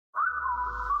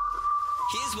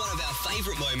Here's one of our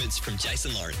favourite moments from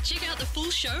Jason Lauren. Check out the full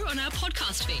show on our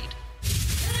podcast feed.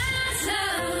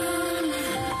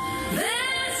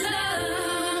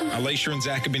 Alisha and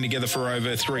Zac have been together for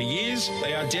over 3 years.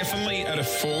 They are definitely at a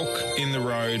fork in the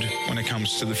road when it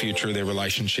comes to the future of their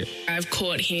relationship. I've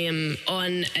caught him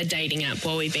on a dating app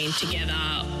while we've been together.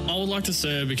 I would like to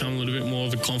see her become a little bit more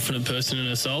of a confident person in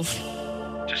herself.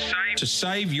 To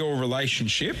save your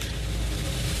relationship,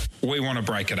 we want to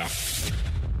break it up.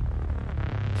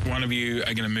 One of you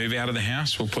are going to move out of the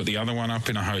house. We'll put the other one up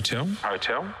in a hotel.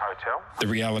 The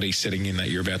reality's setting in that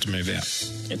you're about to move out.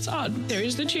 It's odd. There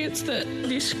is the chance that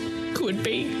this could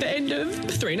be the end of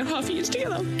 3.5 years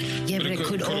together. Yeah, but it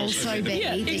could also be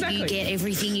that you get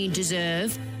everything you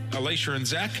deserve. Alisha and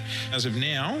Zac, as of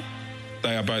now,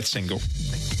 they are both single.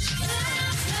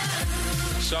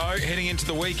 So, heading into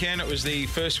the weekend, it was the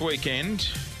first weekend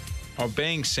of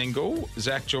being single.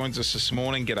 Zac joins us this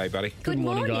morning. G'day, buddy. Good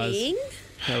morning, guys.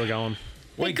 How are we going?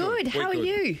 We're good. How are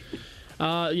you?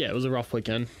 Yeah, it was a rough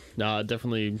weekend.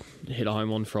 Definitely hit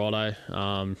home on Friday.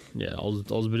 I was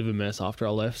a bit of a mess after I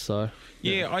left. So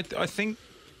I think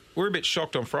we're a bit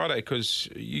shocked on Friday because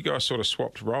you guys sort of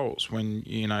swapped roles when,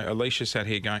 Alisha sat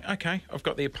here going, okay, I've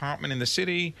got the apartment in the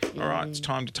city. All right, it's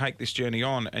time to take this journey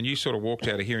on. And you sort of walked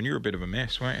out of here and you were a bit of a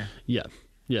mess, weren't you?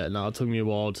 Yeah, it took me a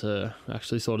while to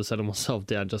actually sort of settle myself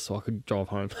down just so I could drive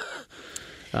home.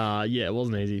 It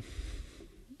wasn't easy.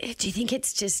 Do you think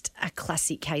it's just a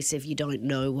classic case of you don't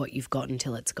know what you've got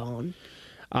until it's gone?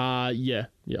 Yeah.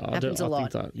 Happens a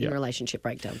lot think that, in relationship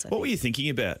breakdowns. What were you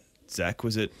thinking about, Zac?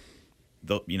 Was it,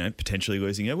 potentially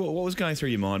losing her? What was going through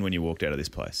your mind when you walked out of this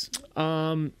place?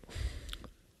 I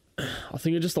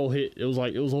think it just all hit. It was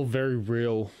all very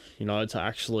real, for it to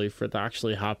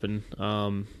actually happen.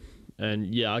 And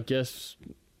yeah, I guess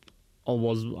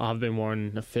I've been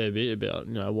worrying a fair bit about,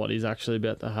 what is actually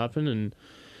about to happen, and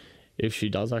if she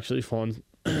does actually find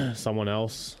someone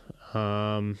else,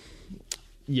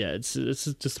 it's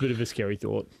just a bit of a scary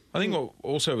thought. I think what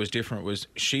also was different was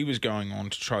she was going on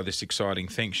to try this exciting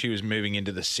thing. She was moving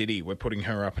into the city. We're putting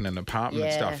her up in an apartment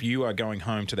and stuff. You are going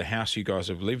home to the house you guys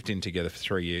have lived in together for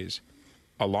 3 years,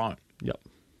 alone. Yep.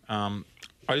 I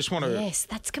just want to... Yes,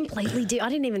 that's completely different. I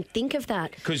didn't even think of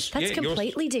that. That's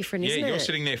completely different, isn't it? Yeah, you're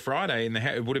sitting there Friday in the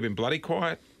house. It would have been bloody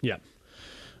quiet. Yeah.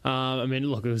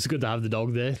 Look, it was good to have the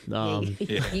dog there.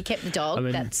 You kept the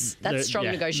dog. That's strong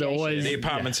negotiation. The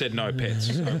apartment said no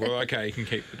pets. So, well, okay, you can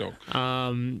keep the dog.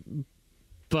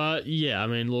 But yeah,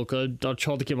 look, I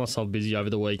tried to keep myself busy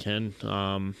over the weekend.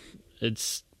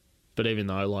 But even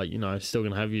though, still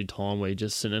going to have your time where you're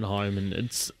just sitting at home and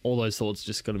it's all those thoughts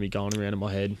just going to be going around in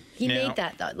my head. You need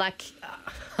that, though.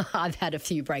 I've had a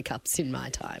few breakups in my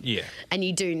time. Yeah. And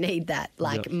you do need that,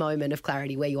 moment of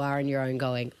clarity where you are on your own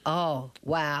going, oh,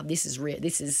 wow, this is real.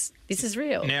 This is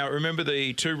real. Now, remember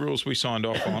the 2 rules we signed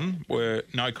off on were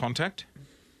no contact?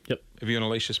 Yep. Have you and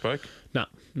Alisha spoke?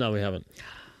 No, we haven't.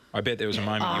 I bet there was a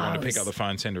moment you wanted to pick up the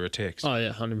phone, send her a text. Oh,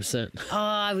 yeah, 100%. Oh,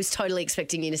 I was totally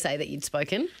expecting you to say that you'd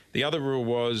spoken. The other rule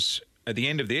was, at the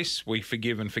end of this, we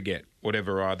forgive and forget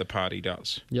whatever either party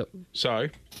does. Yep. So,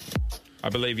 I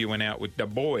believe you went out with the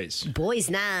boys. Boys'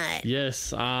 night. Yes.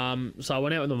 So I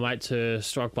went out with my mate to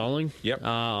strike bowling. Yep.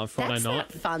 On Friday night.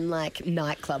 That's that fun,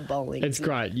 nightclub bowling. It's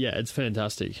great. Yeah, it's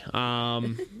fantastic.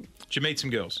 Did you meet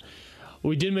some girls?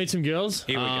 We did meet some girls.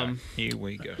 Here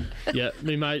we go. Yeah,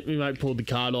 my mate pulled the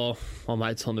card off. My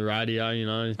mate's on the radio, Oh,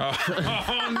 no.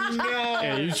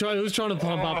 Yeah, he was trying to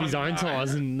pump up his own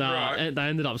tyres, and they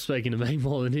ended up speaking to me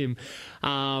more than him.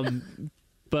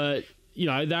 But they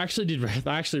actually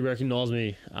recognised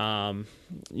me.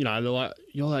 They're like,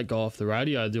 "You're that guy off the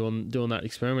radio doing that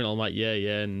experiment." I'm like, yeah,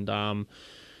 and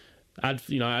at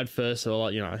first they were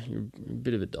like, you're a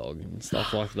bit of a dog and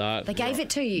stuff like that. They gave it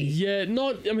to you? Yeah,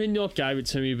 not gave it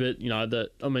to me, but,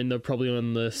 they're probably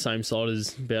on the same side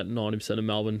as about 90% of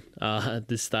Melbourne at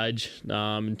this stage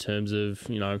in terms of,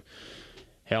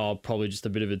 how I'm probably just a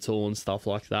bit of a tool and stuff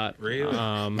like that. Really?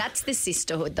 That's the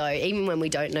sisterhood, though. Even when we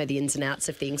don't know the ins and outs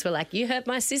of things, we're like, you hurt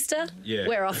my sister? Yeah.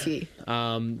 We're off you.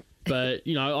 But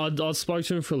I spoke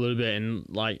to him for a little bit, and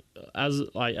as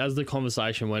the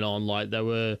conversation went on, they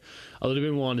were a little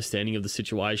bit more understanding of the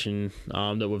situation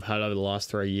that we've had over the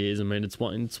last 3 years. It's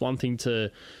one thing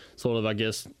to sort of, I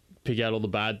guess, pick out all the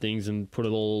bad things and put it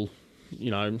all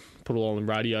on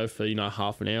radio for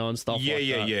half an hour and stuff.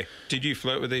 Yeah. Did you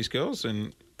flirt with these girls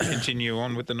and continue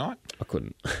on with the night? I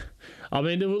couldn't.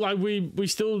 We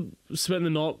still spent the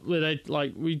night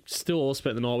we still all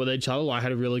spent the night with each other. I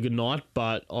had a really good night,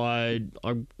 but I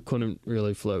couldn't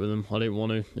really flirt with them. I didn't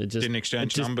want to. Didn't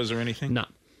exchange numbers or anything? No,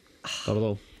 not at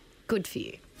all. Good for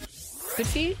you. Good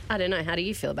for you? I don't know. How do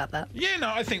you feel about that? Yeah, no,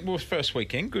 I think, well, first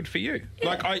weekend, good for you.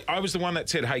 Like, I was the one that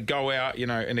said, hey, go out,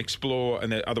 and explore,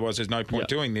 and otherwise there's no point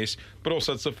doing this. But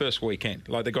also, it's the first weekend.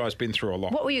 Like, the guy's been through a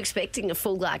lot. What were you expecting? A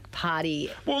full,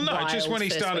 party? Well, no, just when he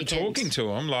started weekend? talking to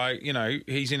him,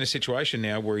 he's in a situation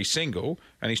now where he's single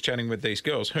and he's chatting with these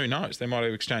girls. Who knows? They might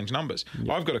have exchanged numbers.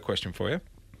 I've got a question for you.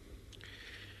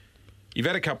 You've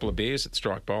had a couple of beers at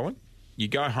Strike Bowling. You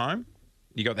go home.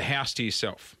 You got the house to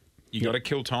yourself. You got to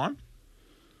kill time.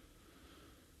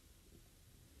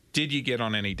 Did you get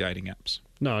on any dating apps?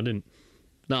 No, I didn't.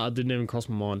 No, it didn't even cross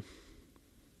my mind.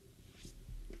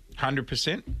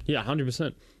 100%? Yeah,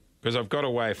 100%. Because I've got a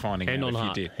way of finding out if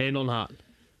you did. Hand on heart.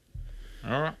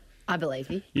 All right. I believe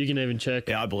you. You can even check.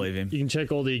 Yeah, I believe him. You can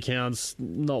check all the accounts.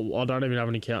 No, I don't even have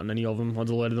an account in any of them. I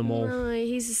deleted them all. No,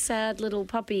 he's a sad little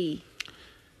puppy.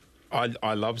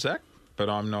 I love Zac, but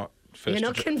I'm not first. You're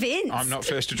not convinced. I'm not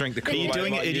first to drink the Are you Kool-Aid.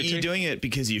 doing like it? Are you you two. doing it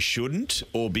because you shouldn't,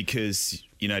 or because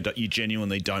you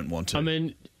genuinely don't want to? I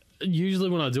mean, usually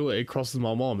when I do it, it crosses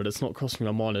my mind, but it's not crossing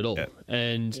my mind at all. Yeah.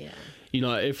 And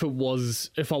if I was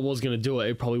going to do it,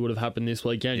 it probably would have happened this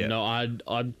weekend. Yeah.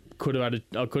 I could have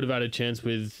had a chance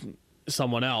with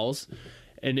someone else,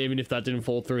 and even if that didn't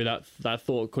fall through, that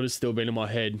thought could have still been in my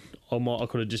head. I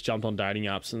could have just jumped on dating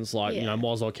apps, and it's like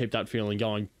might as well keep that feeling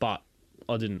going. But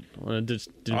I didn't. I just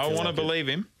didn't. I feel want to like believe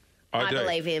him. I do.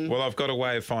 believe him. Well, I've got a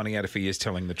way of finding out if he is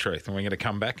telling the truth, and we're going to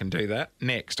come back and do that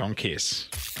next on Kiss.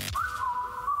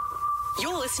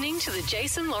 You're listening to the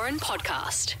Jason Lauren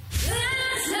podcast.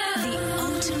 The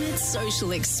ultimate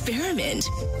social experiment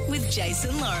with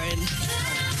Jason Lauren.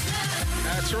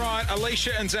 That's right.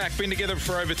 Alisha and Zac been together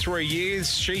for over 3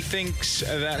 years. She thinks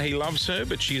that he loves her,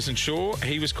 but she isn't sure.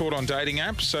 He was caught on dating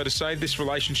apps, so to save this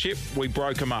relationship, we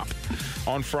broke them up.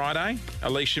 On Friday,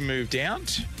 Alisha moved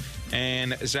out,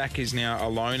 and Zac is now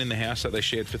alone in the house that they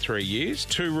shared for 3 years.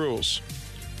 2 rules: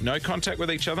 no contact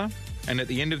with each other, and at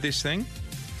the end of this thing,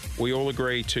 we all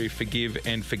agree to forgive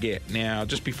and forget. Now,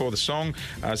 just before the song,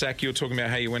 Zac, you were talking about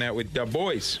how you went out with the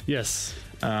boys. Yes.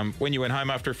 When you went home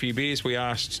after a few beers, we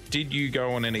asked, did you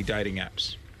go on any dating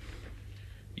apps?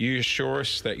 You assure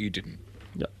us that you didn't.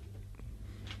 Yep.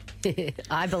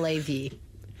 I believe you.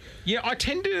 Yeah, I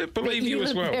tend to believe you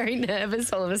as were well. very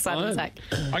nervous all of a sudden, Zac.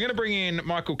 I'm going to bring in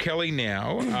Michael Kelly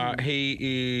now.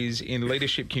 He is in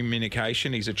leadership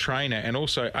communication. He's a trainer and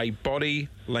also a body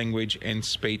language and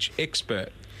speech expert.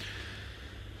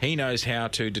 He knows how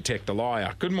to detect a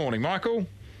liar. Good morning, Michael.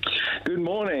 Good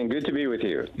morning. Good to be with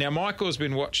you. Now, Michael's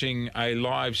been watching a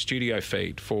live studio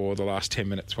feed for the last 10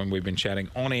 minutes when we've been chatting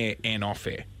on air and off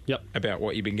air about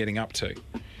what you've been getting up to.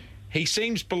 He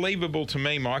seems believable to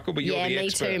me, Michael, but you're the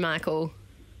expert. Yeah, me too, Michael.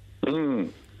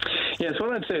 Yes,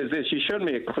 what I'd say is this. You showed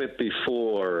me a clip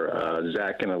before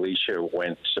Zac and Alisha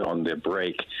went on their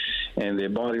break, and their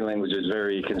body language is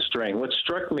very constrained. What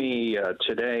struck me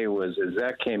today was as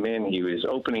Zac came in, he was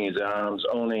opening his arms,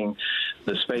 owning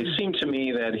the space. It seemed to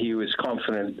me that he was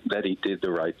confident that he did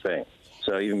the right thing.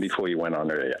 So even before you went on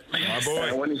there, My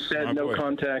boy. when he said no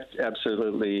contact,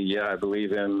 absolutely, yeah, I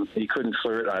believe him. He couldn't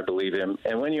flirt, I believe him.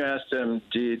 And when you asked him,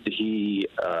 did he...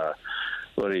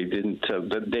 he didn't,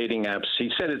 the dating apps,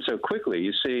 he said it so quickly.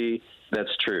 You see,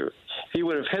 that's true. If he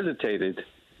would have hesitated,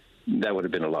 that would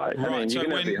have been a lie. Right, I mean, so you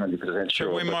can never be 100% sure.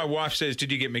 So when my wife says,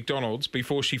 did you get McDonald's,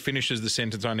 before she finishes the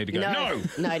sentence, I need to go, no.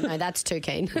 No, that's too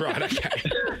keen. Right, okay.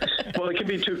 Well, it can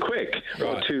be too quick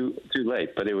or too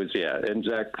late, but it was, and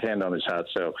Zac, hand on his heart.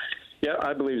 So, yeah,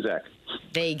 I believe Zac.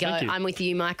 There you go. I'm with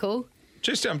you, Michael.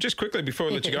 Just quickly before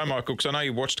we let you go, Michael, because I know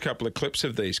you watched a couple of clips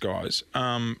of these guys.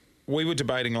 We were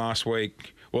debating last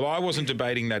week. Well, I wasn't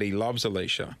debating that he loves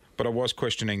Alisha, but I was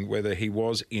questioning whether he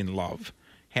was in love.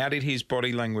 How did his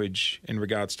body language in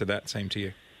regards to that seem to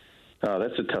you? Oh,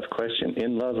 that's a tough question.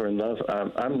 In love or in love?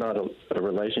 I'm not a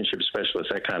relationship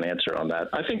specialist. I can't answer on that.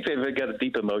 I think they've got a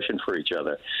deep emotion for each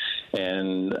other.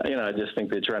 And, I just think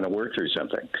they're trying to work through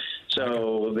something.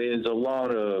 So there's a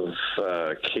lot of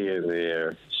care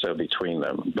there between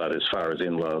them. But as far as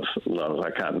in love,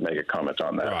 I can't make a comment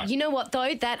on that. Right. You know what,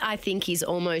 though? That, I think, is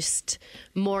almost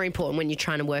more important when you're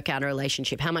trying to work out a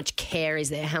relationship. How much care is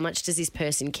there? How much does this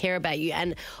person care about you?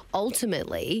 And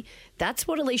ultimately, that's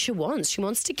what Alisha wants. She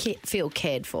wants to feel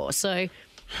cared for. So,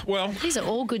 well, these are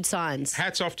all good signs.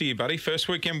 Hats off to you, buddy. First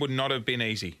weekend would not have been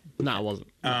easy. No, it wasn't.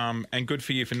 And good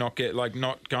for you for not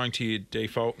going to your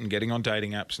default and getting on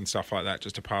dating apps and stuff like that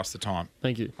just to pass the time.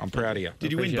 Thank you. I'm proud of you.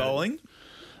 Did you win bowling?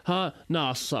 No,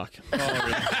 I suck.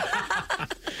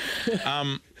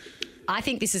 I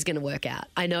think this is going to work out.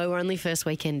 I know we're only first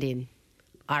weekend in.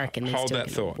 I reckon they're Hold still that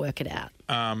gonna thought. work it out.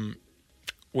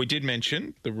 We did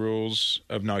mention the rules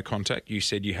of no contact. You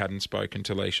said you hadn't spoken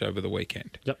to Alisha over the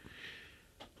weekend. Yep.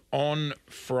 On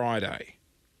Friday,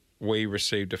 we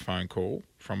received a phone call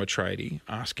from a tradie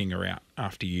asking her out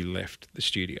after you left the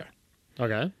studio.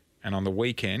 Okay. And on the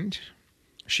weekend,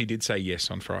 she did say yes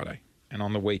on Friday. And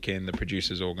on the weekend, the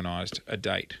producers organised a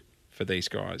date for these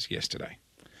guys yesterday.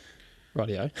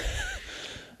 Rightio.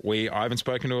 I haven't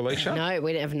spoken to Alisha. No,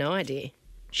 we have no idea.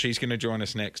 She's going to join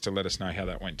us next to let us know how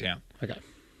that went down. Okay.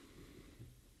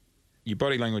 Your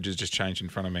body language has just changed in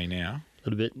front of me now. A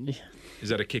little bit. Is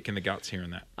that a kick in the guts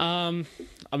hearing that?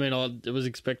 It was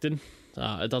expected.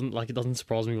 It doesn't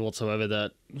surprise me whatsoever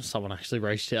that someone actually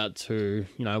reached out to,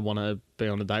 want to be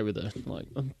on a date with her.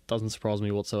 It doesn't surprise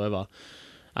me whatsoever.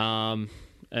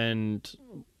 And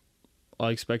I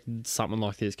expected something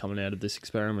like this coming out of this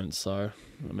experiment. So,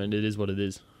 it is what it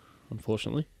is,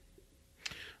 unfortunately.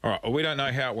 All right. Well, we don't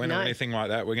know how it went or anything like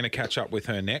that. We're going to catch up with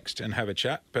her next and have a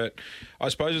chat. But I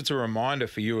suppose it's a reminder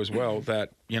for you as well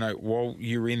that, while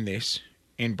you're in this,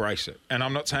 embrace it. And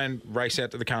I'm not saying race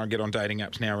out to the car and get on dating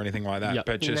apps now or anything like that. Yep.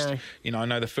 But just, I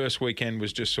know the first weekend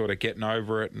was just sort of getting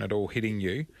over it and it all hitting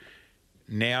you.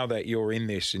 Now that you're in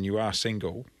this and you are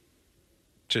single,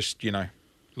 just,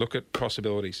 look at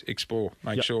possibilities, explore,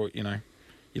 make sure, you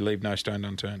leave no stone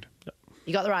unturned. Yep.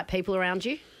 You got the right people around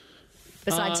you?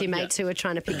 Besides your mates who are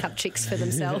trying to pick up chicks for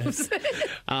themselves.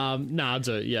 I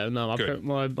do. Yeah, no,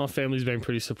 my family's been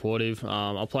pretty supportive.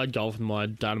 I played golf with my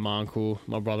dad and my uncle,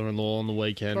 my brother-in-law on the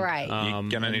weekend. Great. You're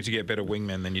going to need to get better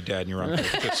wingmen than your dad and your uncle.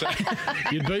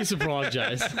 You'd be surprised,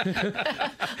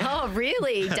 Jace. Oh,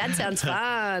 really? Dad sounds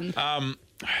fun.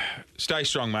 Stay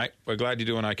strong, mate. We're glad you're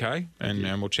doing okay, and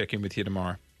we'll check in with you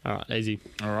tomorrow. All right, easy.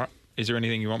 All right. Is there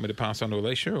anything you want me to pass on to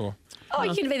Alisha, or? Oh,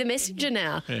 you can be the messenger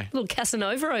now. Yeah. Little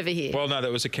Casanova over here. Well, no,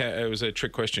 that was it was a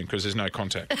trick question because there's no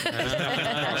contact.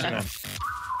 The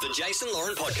Jason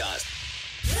Lauren Podcast.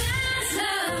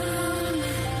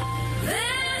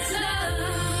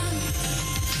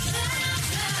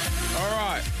 All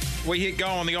right. We hit go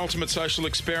on the ultimate social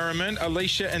experiment.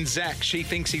 Alisha and Zac, she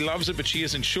thinks he loves it, but she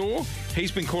isn't sure.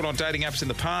 He's been caught on dating apps in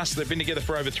the past. They've been together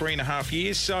for over 3.5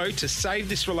 years. So to save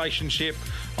this relationship,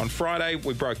 on Friday,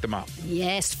 we broke them up.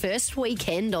 Yes, first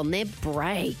weekend on their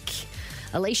break.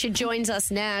 Alisha joins us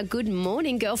now. Good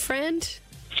morning, girlfriend.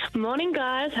 Morning,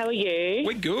 guys. How are you?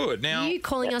 We're good. Now, are you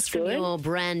calling us from your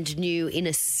brand new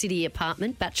inner city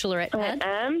apartment, bachelorette pad?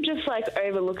 I am, just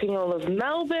overlooking all of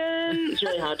Melbourne. It's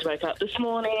really hard to wake up this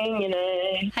morning,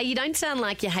 Hey, you don't sound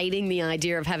like you're hating the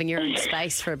idea of having your own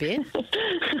space for a bit.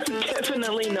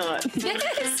 Definitely not. Yeah,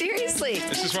 seriously.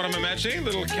 This is what I'm imagining,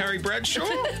 little Carrie Bradshaw.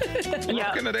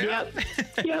 Knocking it out.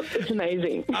 Yep, it's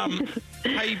amazing.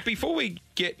 Hey, before we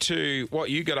get to what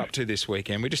you got up to this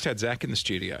weekend, we just had Zac in the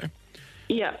studio.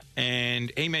 Yeah.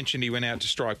 And he mentioned he went out to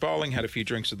strike bowling, had a few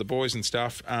drinks with the boys and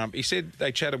stuff. He said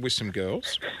they chatted with some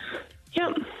girls.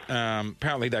 Yep.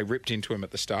 Apparently they ripped into him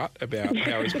at the start about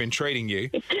how he's been treating you.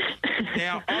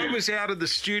 Now, I was out of the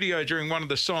studio during one of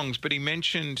the songs, but he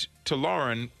mentioned to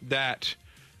Lauren that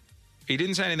he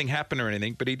didn't say anything happened or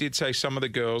anything, but he did say some of the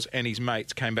girls and his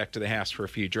mates came back to the house for a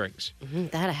few drinks. Mm-hmm.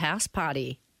 They had a house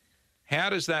party. How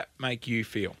does that make you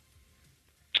feel?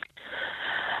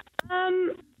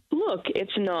 Look,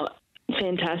 it's not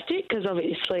fantastic because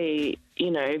obviously,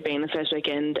 being the first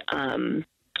weekend,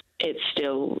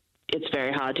 it's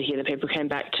very hard to hear that people came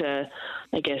back to,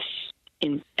 I guess,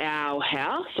 in our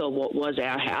house or what was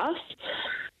our house.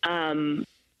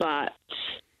 But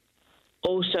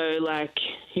also, I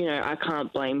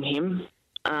can't blame him.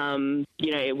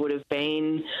 It would have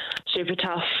been super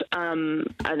tough. I know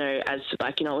it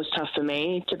was tough for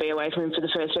me to be away from him for the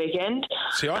first weekend.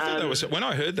 See, I thought that was, when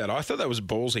I heard that, I thought that was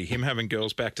ballsy, him having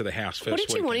girls back to the house first weekend. What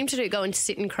did you want him to do, go and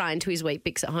sit and cry into his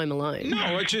Weet-Bix at home alone? No,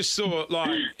 I just thought,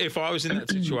 if I was in that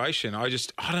situation, I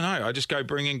don't know, I just go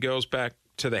bringing girls back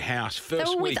to the house first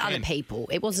weekend. They were with other people.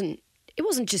 It wasn't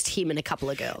just him and a couple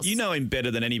of girls. You know him better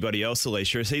than anybody else,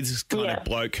 Alisha. Is he this kind of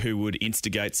bloke who would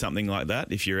instigate something like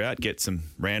that? If you're out, get some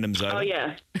randoms over? Oh,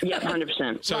 yeah. Yep,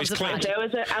 100%. So he's clean. There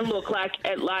was and look, like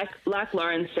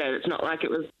Lauren said, it's not like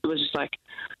it was just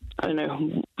I don't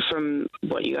know, from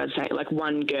what you guys say,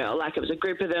 one girl. It was a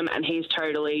group of them, and he's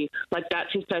totally,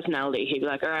 that's his personality. He'd be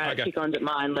like, all right, kick on at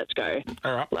mine, let's go.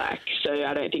 All right. So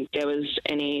I don't think there was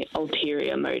any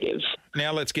ulterior motive.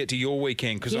 Now let's get to your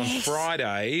weekend, because on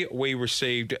Friday we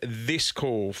received this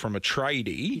call from a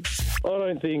tradie. I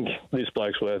don't think this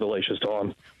bloke's worth Alicia's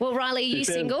time. Well, Riley, are you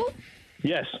single?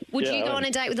 Yes. Would you go on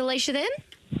a date with Alisha then?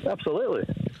 Absolutely.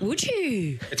 Would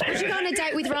you? Would you go on a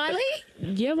date with Riley?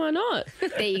 Yeah, why not?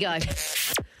 There you go.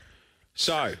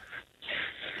 So,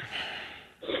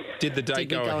 did the date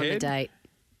go ahead? On the date?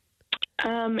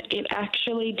 It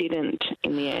actually didn't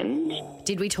in the end.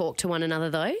 Did we talk to one another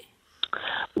though?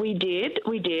 We did.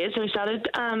 So we started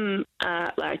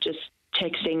like just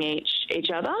texting each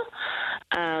other,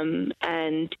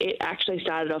 and it actually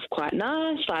started off quite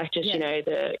nice, like just you know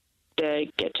the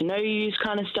get to know you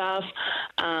kind of stuff.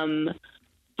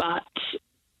 But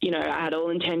you know, I had all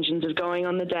intentions of going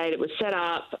on the date. It was set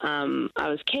up. I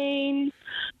was keen,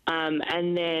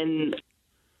 and then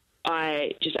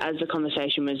I just, as the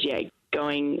conversation was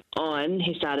going on,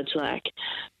 he started to like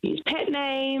use pet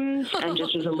names and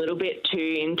just was a little bit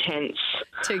too intense.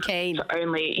 Too keen. For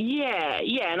only,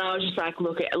 and I was just like,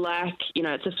 look, like, you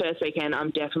know, it's the first weekend.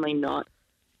 I'm definitely not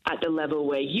at the level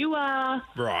where you are.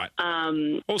 Right.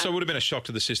 Also, it would have been a shock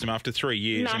to the system after 3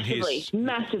 years.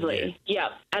 Massively. Yeah.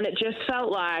 And it just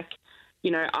felt like,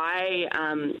 you know, I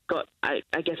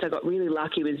guess I got really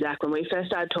lucky with Zac. When we first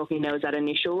started talking, there was that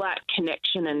initial, like,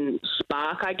 connection and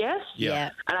spark, I guess.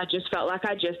 Yeah. And I just felt like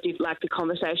I just did, like, the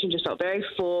conversation just felt very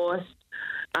forced.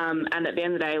 And at the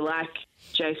end of the day, like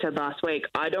Jay said last week,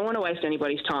 I don't want to waste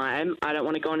anybody's time. I don't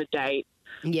want to go on a date.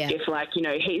 Yeah. If, like, you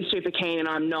know, he's super keen and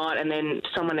I'm not, and then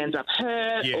someone ends up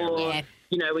hurt or,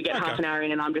 you know, we get half an hour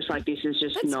in and I'm just like, this is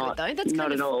just That's not, good, though. That's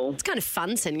not at all. It's kind of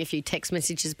fun sending a few text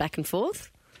messages back and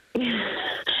forth.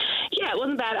 Yeah, it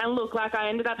wasn't bad. And look, like, I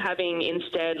ended up having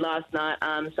instead last night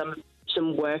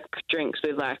some work drinks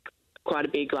with, like, quite a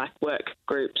big, like, work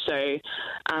group. So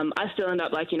I still end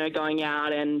up, like, you know, going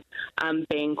out and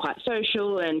being quite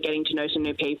social and getting to know some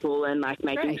new people and, like,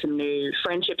 making some new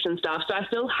friendships and stuff. So I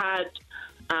still had,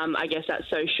 I guess, that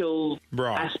social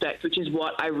aspect, which is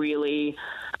what I really,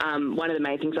 one of the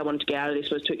main things I wanted to get out of this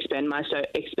was to expand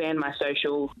my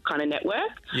social kind of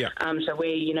network. Yeah. So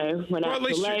we, you know, went out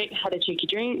till late, had a cheeky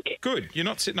drink. Good. You're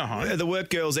not sitting at home. Are the work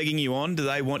girls egging you on? Do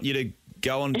they want you to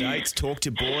go on dates, talk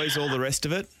to boys, all the rest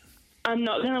of it? I'm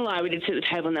not going to lie, we did sit at the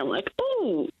table and they were like,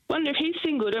 oh, wonder if he's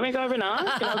single, don't we go over and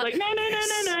ask? And I was like, no,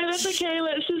 that's okay,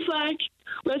 let's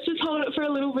just hold it for a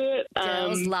little bit.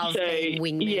 Girls love being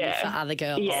wingmen for other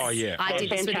girls. Yes. Oh, yeah. I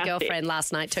did this with a Fantastic. girlfriend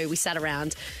last night too. We sat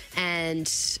around and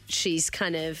she's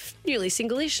kind of newly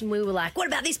single-ish and we were like, what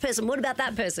about this person? What about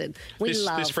that person?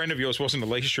 This friend of yours wasn't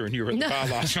Alicia and you were at the bar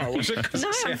last night, was it?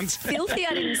 No, I'm filthy.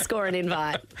 I didn't score an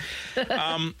invite.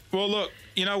 Well, look,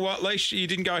 you know what, Leash, you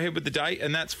didn't go ahead with the date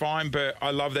and that's fine, but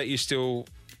I love that you're still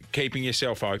keeping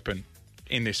yourself open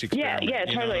in this experiment. Yeah,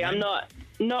 totally. I'm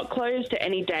not closed to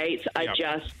any dates. I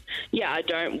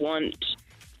don't want,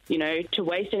 you know, to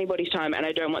waste anybody's time and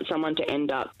I don't want someone to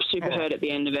end up super hurt at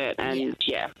the end of it. And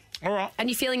All right. And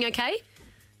you feeling okay?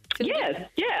 Yeah,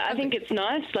 I think it's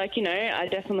nice. Like, you know, I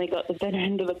definitely got the better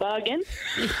end of the bargain.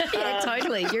 Yeah,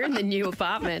 totally. You're in the new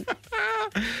apartment.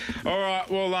 All right.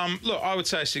 Well, look, I would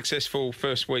say a successful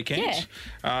first weekend.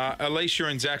 Alisha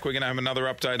and Zac, we're going to have another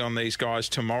update on these guys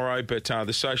tomorrow, but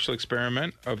the social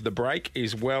experiment of the break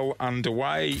is well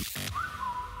underway.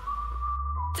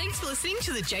 Thanks for listening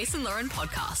to the Jason Lauren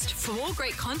podcast. For more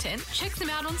great content, check them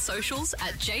out on socials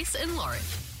at Jason Lauren.